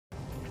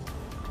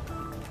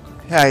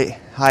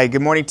Hi.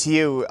 Good morning to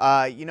you.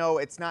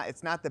 It's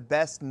not the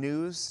best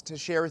news to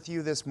share with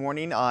you this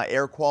morning.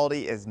 Air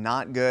quality is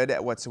not good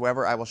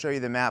whatsoever. I will show you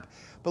the map,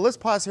 but let's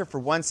pause here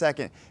for 1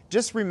 second.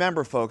 Just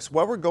remember, folks,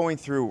 what we're going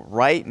through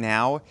right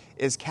now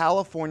is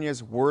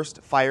California's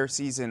worst fire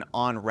season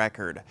on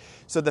record.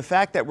 So the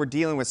fact that we're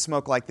dealing with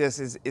smoke like this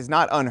is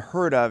not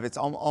unheard of. It's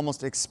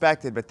almost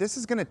expected, but this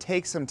is going to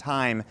take some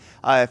time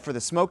for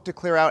the smoke to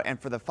clear out and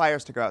for the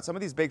fires to go out. Some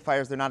of these big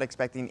fires, they're not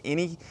expecting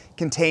any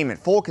containment,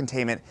 full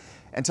containment,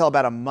 until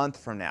about a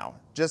month from now,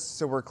 just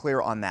so we're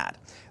clear on that.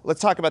 Let's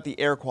talk about the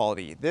air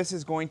quality. This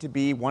is going to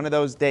be one of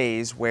those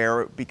days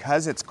where,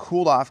 because it's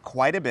cooled off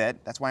quite a bit,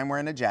 that's why I'm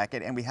wearing a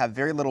jacket, and we have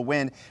very little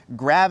wind,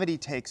 gravity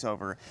takes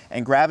over,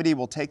 and gravity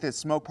will take the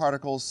smoke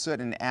particles, soot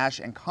and ash,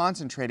 and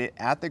concentrate it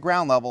at the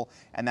ground level,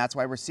 and that's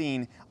why we're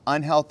seeing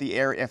unhealthy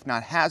air, if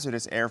not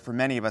hazardous air, for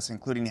many of us,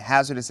 including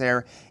hazardous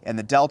air in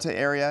the Delta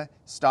area,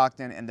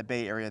 Stockton, and the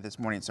Bay Area this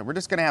morning. So we're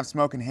just going to have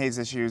smoke and haze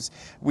issues.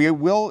 We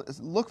will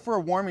look for a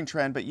warming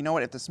trend, but you know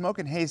what? If the smoke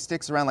and haze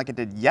sticks around like it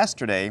did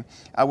yesterday,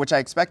 which I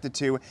expected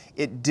to,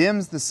 it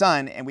dims the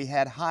sun, and we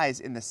had highs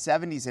in the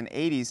 70s and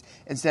 80s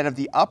instead of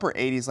the upper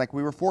 80s like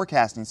we were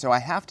forecasting. So I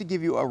have to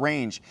give you a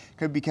range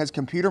because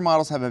computer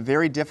models have a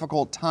very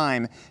difficult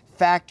time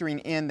factoring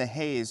in the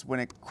haze when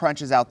it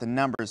crunches out the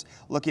numbers.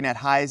 Looking at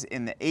highs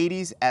in the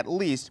 80s at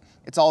least,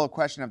 it's all a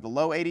question of the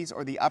low 80s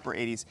or the upper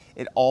 80s.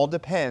 It all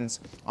depends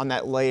on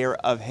that layer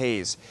of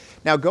haze.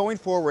 Now going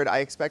forward, I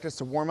expect us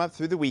to warm up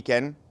through the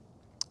weekend,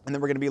 and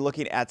then we're going to be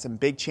looking at some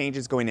big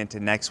changes going into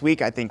next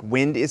week. I think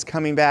wind is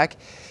coming back,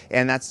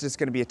 and that's just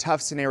going to be a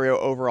tough scenario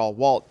overall.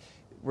 Walt,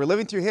 we're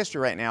living through history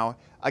right now.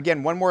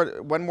 Again, one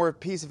more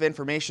piece of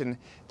information.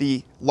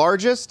 The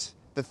largest,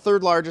 the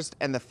third largest,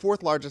 and the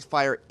fourth largest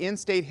fire in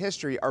state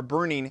history are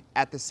burning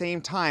at the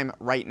same time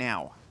right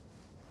now.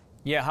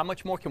 Yeah, how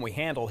much more can we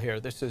handle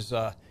here? This is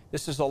a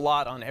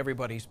lot on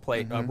everybody's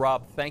plate.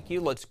 Rob, thank you.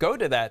 Let's go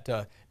to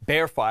that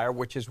Bear Fire,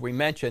 which, as we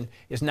mentioned,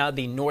 is now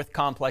the North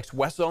Complex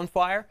West Zone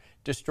fire,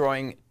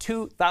 destroying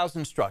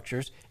 2,000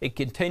 structures. It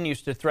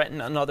continues to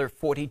threaten another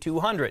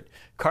 4,200.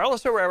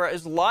 Carlos Herrera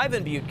is live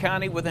in Butte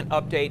County with an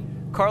update.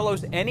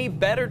 Carlos, any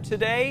better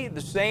today?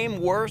 The same?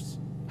 Worse?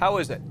 How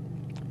is it?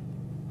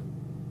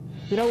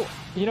 You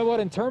know what?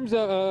 In terms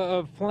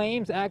of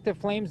flames, active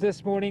flames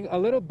this morning, a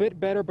little bit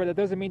better, but it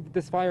doesn't mean that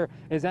this fire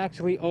is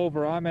actually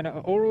over. I'm in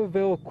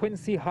Oroville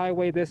Quincy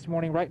Highway this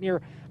morning, right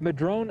near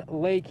Madrone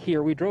Lake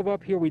here. We drove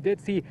up here. We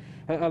did see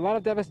a lot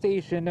of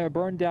devastation,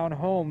 burned down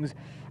homes.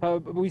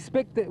 We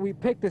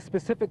picked a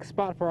specific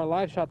spot for our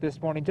live shot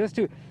this morning just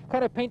to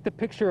kind of paint the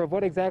picture of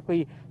what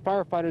exactly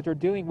firefighters are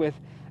dealing with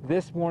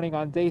this morning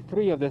on day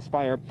 3 of this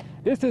fire.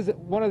 This is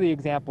one of the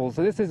examples.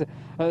 So this is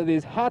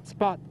this hot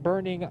spot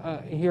burning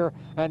here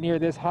near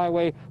this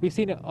highway. We've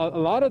seen a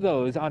lot of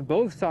those on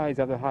both sides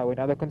of the highway.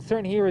 Now the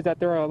concern here is that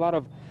there are a lot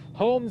of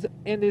homes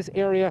in this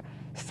area.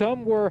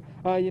 Some were,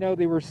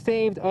 they were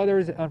saved.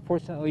 Others,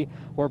 unfortunately,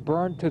 were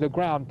burned to the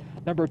ground.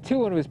 Number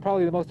 2, and it was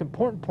probably the most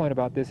important point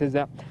about this, is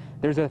that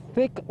there's a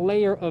thick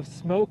layer of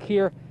smoke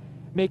here,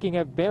 making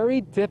it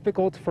very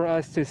difficult for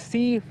us to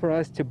see, for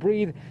us to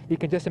breathe. You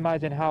can just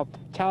imagine how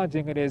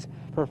challenging it is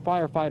for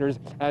firefighters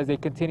as they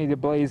continue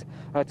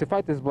to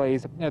fight this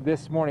blaze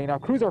this morning. Now,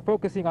 crews are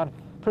focusing on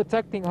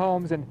protecting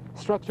homes and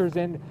structures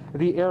in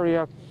the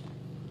area.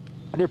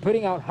 They're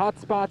putting out hot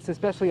spots,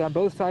 especially on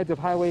both sides of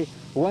Highway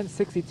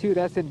 162.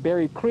 That's in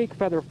Berry Creek,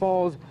 Feather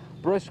Falls,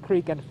 Brush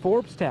Creek, and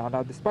Forbstown.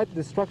 Now, despite the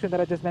destruction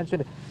that I just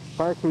mentioned,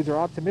 fire crews are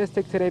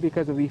optimistic today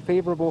because of the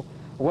favorable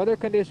weather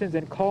conditions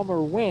and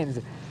calmer winds.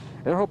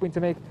 They're hoping to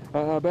make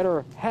a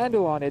better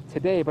handle on it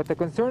today, but the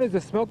concern is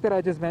the smoke that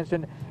I just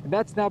mentioned, and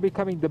that's now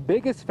becoming the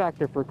biggest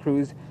factor for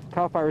crews.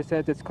 CAL FIRE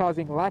says it's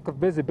causing lack of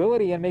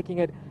visibility and making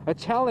it a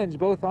challenge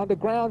both on the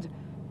ground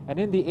and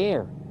in the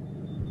air.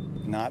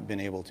 Not been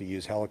able to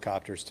use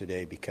helicopters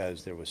today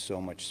because there was so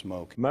much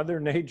smoke. Mother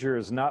Nature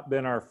has not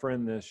been our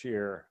friend this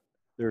year.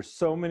 There's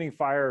so many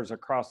fires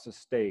across the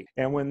state,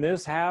 and when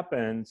this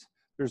happens,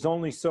 there's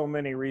only so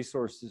many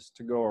resources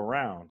to go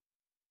around.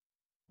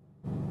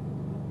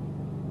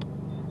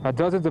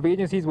 Dozens of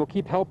agencies will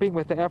keep helping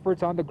with the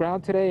efforts on the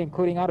ground today,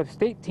 including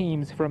out-of-state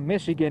teams from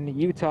Michigan,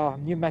 Utah,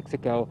 New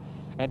Mexico,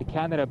 and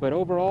Canada. But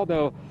overall,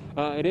 though,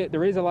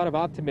 there is a lot of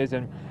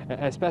optimism,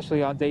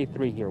 especially on day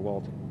 3 here,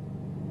 Walt.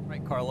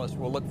 Right, Carlos,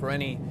 we'll look for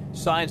any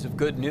signs of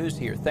good news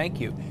here.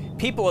 Thank you.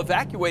 People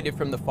evacuated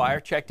from the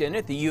fire checked in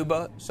at the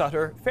Yuba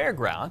Sutter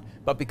Fairground,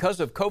 but because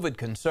of COVID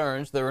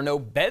concerns, there are no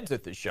beds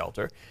at the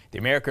shelter. The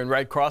American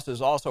Red Cross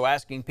is also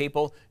asking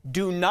people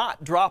do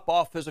not drop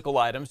off physical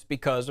items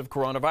because of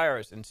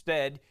coronavirus.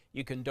 Instead,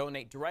 you can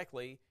donate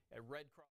directly at Red Cross.